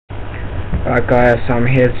Alright guys, so I'm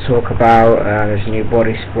here to talk about this new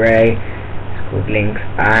body spray. It's called Linx,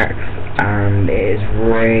 and it is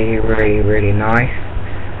really nice.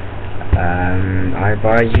 I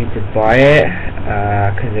advise you to buy it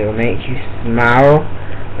because it will make you smell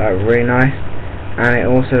really nice, and it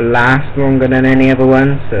also lasts longer than any other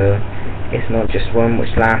one. So it's not just one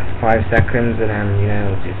which lasts 5 seconds and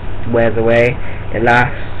then just wears away. It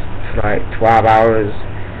lasts for like 12 hours.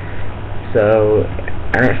 So,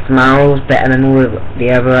 and it smells better than all of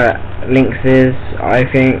the other linxes, I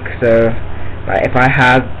think. So, like, if I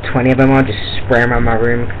had 20 of them, I'd just spray them around my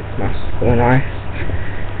room because it smells so nice.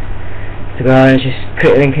 So guys, just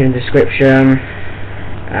click the link in the description,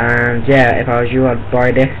 and yeah, if I was you, I'd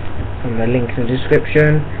buy this from the link in the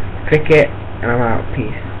description. Click it, and I'm out.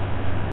 Peace.